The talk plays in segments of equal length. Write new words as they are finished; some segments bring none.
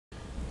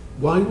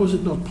Why was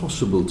it not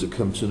possible to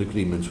come to an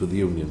agreement with the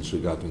unions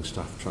regarding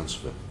staff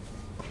transfer?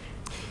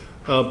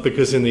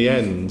 Because in the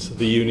end,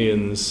 the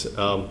unions,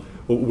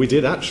 we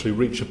did actually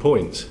reach a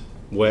point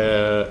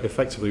where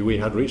effectively we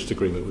had reached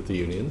agreement with the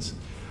unions,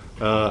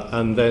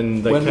 and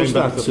then they came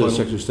back to the final,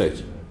 Secretary of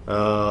State?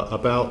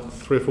 About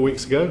 3 or 4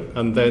 weeks ago,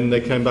 and then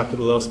they came back at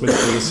the last minute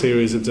with a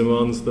series of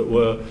demands that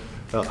were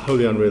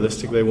wholly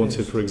unrealistic. They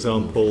wanted, for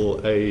example,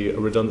 a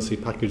redundancy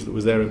package that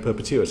was there in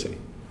perpetuity.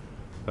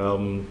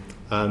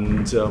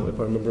 If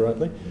I remember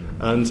rightly,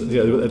 and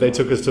they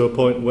took us to a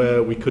point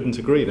where we couldn't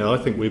agree. Now, I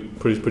think we've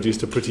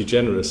produced a pretty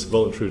generous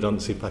voluntary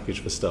redundancy package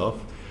for staff,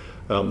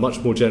 much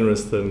more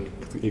generous than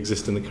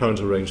exist in the current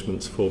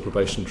arrangements for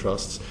probation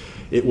trusts.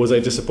 It was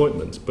a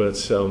disappointment, but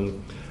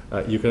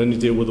you can only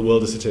deal with the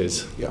world as it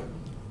is. Yeah.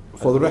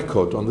 For the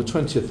record, on the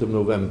 20th of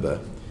November,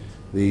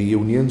 the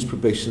Unions,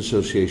 Probation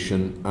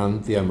Association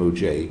and the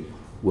MOJ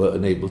were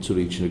unable to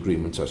reach an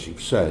agreement, as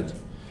you've said.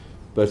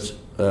 But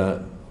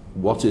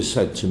what is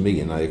said to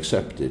me, and I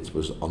accept it,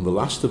 was on the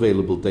last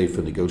available day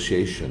for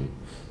negotiation,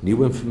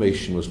 new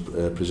information was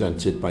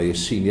presented by a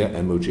senior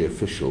MOJ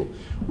official,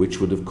 which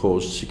would have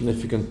caused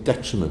significant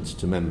detriment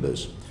to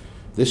members.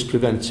 This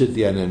prevented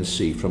the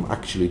NNC from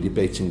actually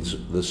debating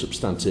the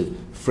substantive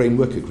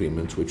framework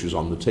agreement which was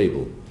on the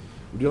table.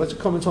 Would you like to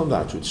comment on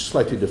that, which is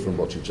slightly different from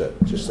what you've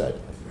just said?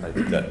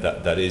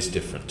 That is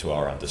different to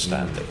our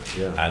understanding.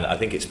 And I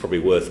think it's probably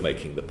worth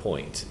making the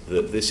point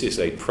that this is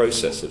a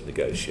process of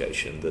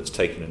negotiation that's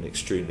taken an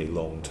extremely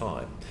long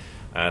time.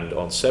 And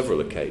on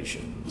several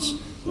occasions,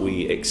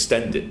 we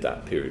extended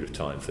that period of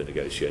time for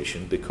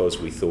negotiation because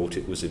we thought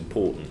it was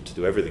important to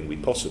do everything we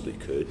possibly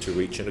could to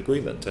reach an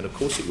agreement. And of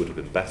course it would have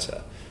been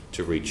better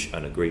to reach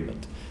an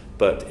agreement,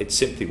 but it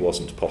simply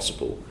wasn't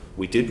possible.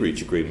 We did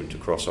reach agreement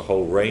across a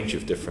whole range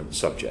of different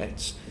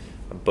subjects,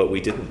 but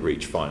we didn't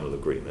reach final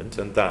agreement,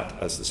 and that,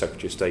 as the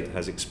Secretary of State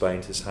has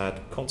explained, has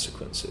had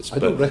consequences. I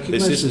don't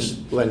recognise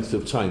this length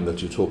of time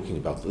that you're talking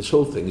about. This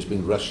whole thing has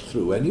been rushed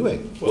through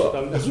anyway. Well,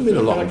 it hasn't been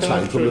a long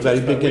time from the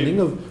very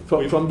beginning,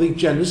 from the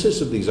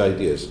genesis of these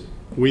ideas.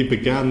 We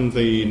began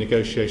the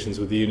negotiations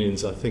with the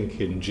unions, I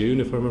think, in June,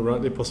 if I remember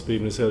rightly, possibly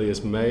even as early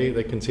as May.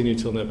 They continued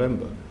till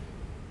November.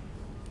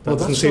 That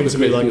doesn't seem to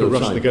me like a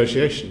rushed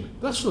negotiation.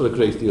 That's not a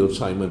great deal of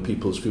time when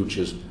people's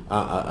futures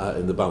are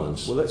in the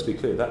balance. Well, let's be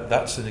clear,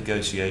 that's a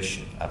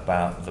negotiation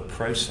about the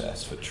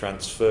process for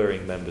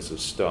transferring members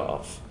of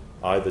staff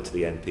either to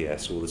the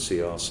NPS or the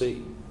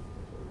CRC.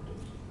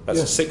 That's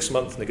a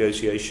 6-month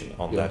negotiation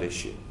on that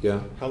issue. Yeah.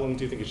 How long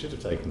do you think it should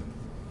have taken?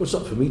 Well, it's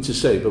not for me to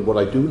say, but what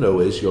I do know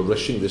is you're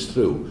rushing this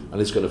through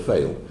and it's going to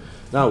fail.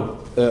 Now,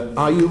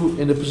 are you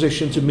in a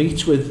position to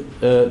meet with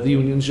the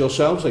unions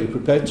yourselves? Are you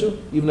prepared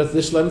to, even at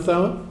this length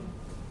hour?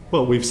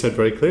 Well, we've said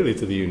very clearly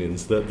to the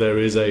unions that there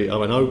is I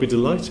would be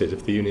delighted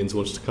if the unions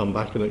wanted to come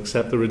back and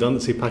accept the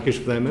redundancy package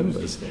for their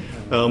members.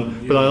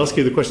 But I ask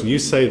you the question, you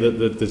say that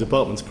the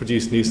department's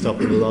produced new stuff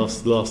on the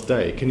last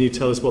day. Can you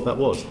tell us what that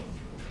was?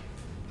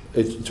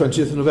 It's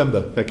 20th of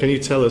November. Can you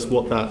tell us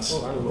what that's...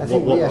 I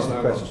think we asked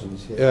the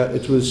questions.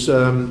 It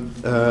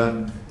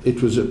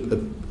was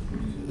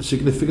a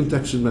significant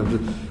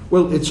detriment.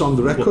 Well, it's on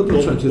the record, the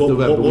 20th of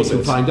November. We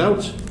can find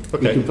out.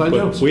 Okay, we can find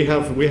out. We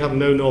have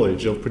no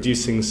knowledge of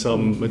producing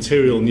some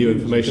material new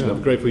information.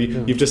 I'm grateful.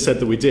 You've just said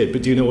that we did,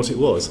 but do you know what it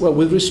was? Well,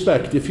 with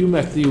respect, if you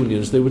met the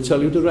unions, they would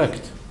tell you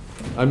direct.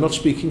 I'm not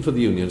speaking for the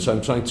unions.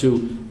 I'm trying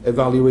to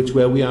evaluate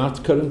where we are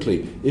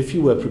currently. If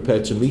you were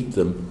prepared to meet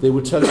them, they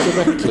would tell you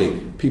directly.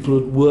 People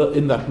who were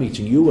in that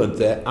meeting, you weren't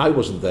there, I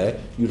wasn't there.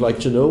 You'd like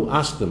to know,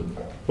 ask them.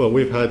 Well,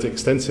 we've had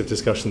extensive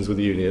discussions with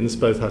the unions,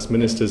 both as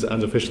ministers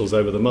and officials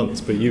over the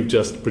months, but you've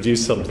just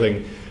produced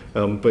something,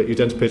 but you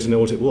don't appear to know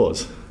what it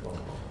was.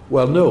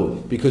 Well, no,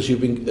 because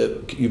you've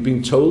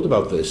been told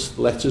about this.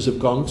 Letters have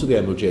gone to the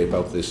MOJ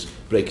about this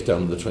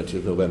breakdown on the 20th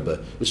of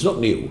November. It's not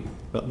new.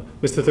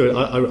 Mr.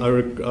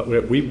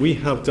 Thurwood, we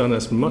have done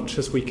as much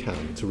as we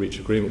can to reach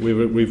agreement.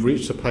 We've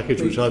reached a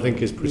package which I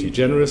think is pretty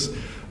generous.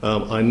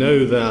 I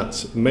know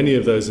that many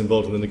of those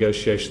involved in the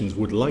negotiations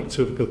would like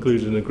to have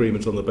concluded an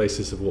agreement on the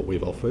basis of what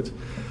we've offered.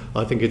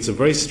 I think it's a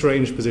very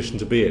strange position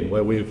to be in,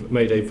 where we've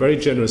made a very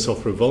generous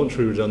offer of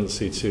voluntary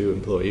redundancy to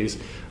employees,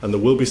 and there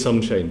will be some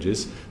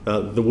changes.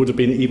 There would have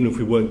been even if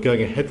we weren't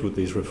going ahead with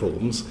these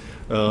reforms,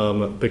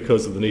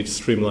 because of the need to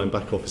streamline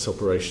back office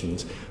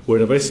operations. We're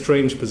in a very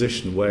strange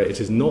position where it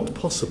is not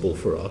possible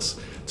for us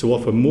to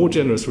offer more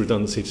generous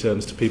redundancy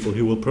terms to people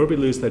who will probably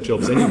lose their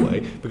jobs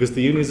anyway, because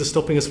the unions are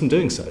stopping us from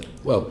doing so.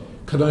 Well,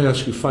 can I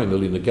ask you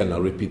finally, and again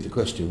I'll repeat the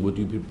question, would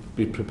you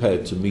be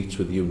prepared to meet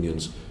with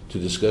unions to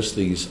discuss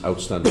these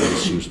outstanding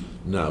issues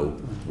now,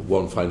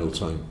 one final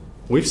time?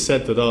 We've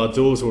said that our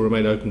doors will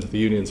remain open to the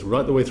unions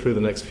right the way through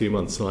the next few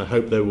months, and I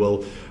hope they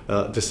will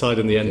decide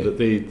in the end that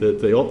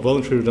the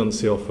voluntary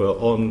redundancy offer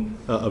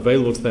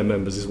available to their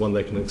members is one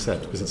they can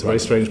accept, because it's a very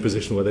strange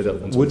position where they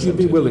don't want to Would you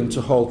be it. willing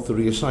to halt the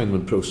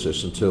reassignment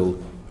process until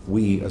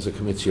we as a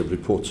committee have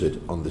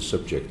reported on this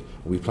subject,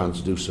 and we plan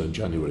to do so in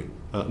January?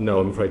 No,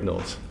 I'm afraid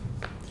not.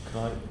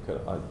 I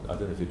don't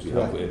know if it'd be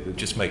helpful.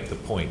 Just make the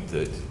point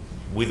that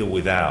with or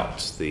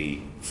without the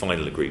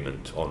final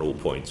agreement on all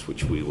points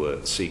which we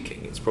were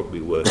seeking, it's probably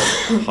worth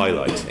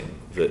highlighting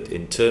that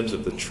in terms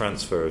of the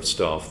transfer of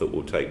staff that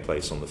will take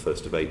place on the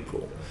 1st of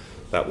April,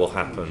 that will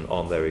happen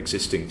on their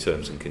existing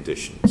terms and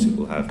conditions. It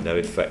will have no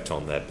effect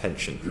on their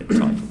pension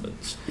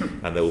entitlements,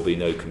 and there will be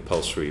no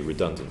compulsory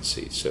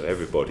redundancies. So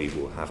everybody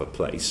will have a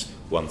place,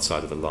 one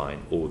side of the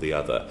line or the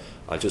other.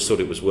 I just thought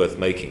it was worth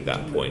making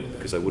that point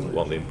because I wouldn't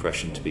want the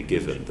impression to be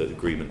given that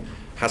agreement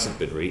hasn't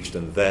been reached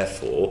and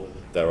therefore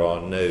there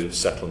are no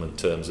settlement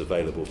terms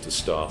available to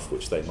staff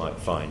which they might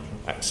find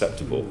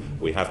acceptable.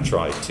 We have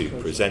tried to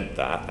present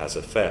that as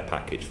a fair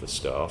package for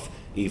staff,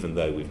 even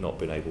though we've not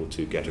been able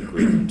to get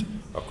agreement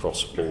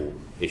across all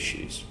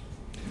issues.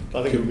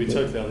 I think it would be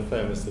totally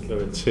unfair, Mr.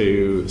 Lewin,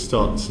 to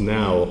start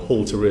now a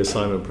halt a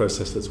reassignment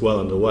process that's well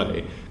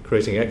underway,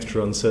 creating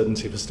extra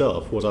uncertainty for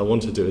staff. What I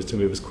want to do is to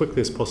move as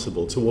quickly as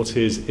possible to what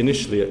is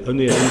initially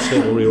only an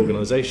internal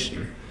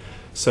reorganisation,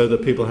 so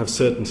that people have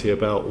certainty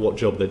about what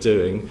job they're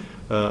doing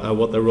and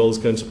what their role is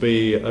going to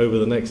be over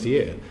the next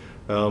year.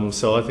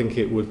 So I think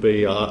it would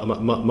be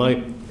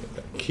my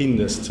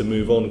keenness to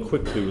move on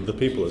quickly with the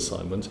people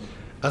assignment,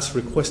 as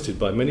requested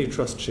by many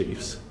trust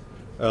chiefs,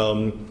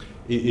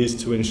 is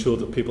to ensure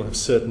that people have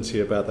certainty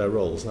about their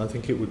roles. And I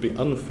think it would be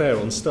unfair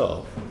on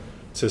staff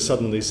to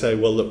suddenly say,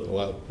 well, look,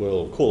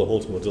 we'll call a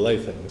halt and we'll delay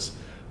things,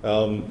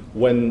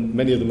 when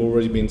many of them have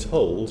already been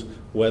told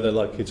where they're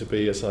likely to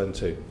be assigned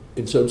to.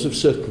 In terms of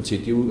certainty,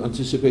 do you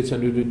anticipate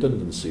any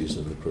redundancies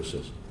in the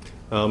process?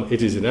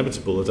 It is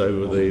inevitable that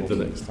over the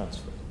next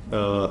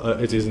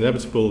over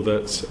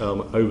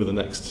the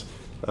next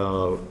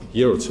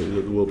year or two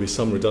that there will be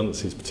some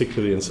redundancies,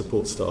 particularly in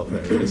support staff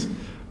areas.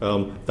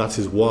 That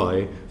is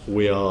why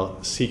we are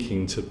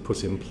seeking to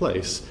put in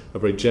place a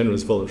very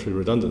generous voluntary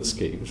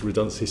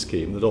redundancy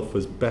scheme that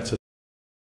offers better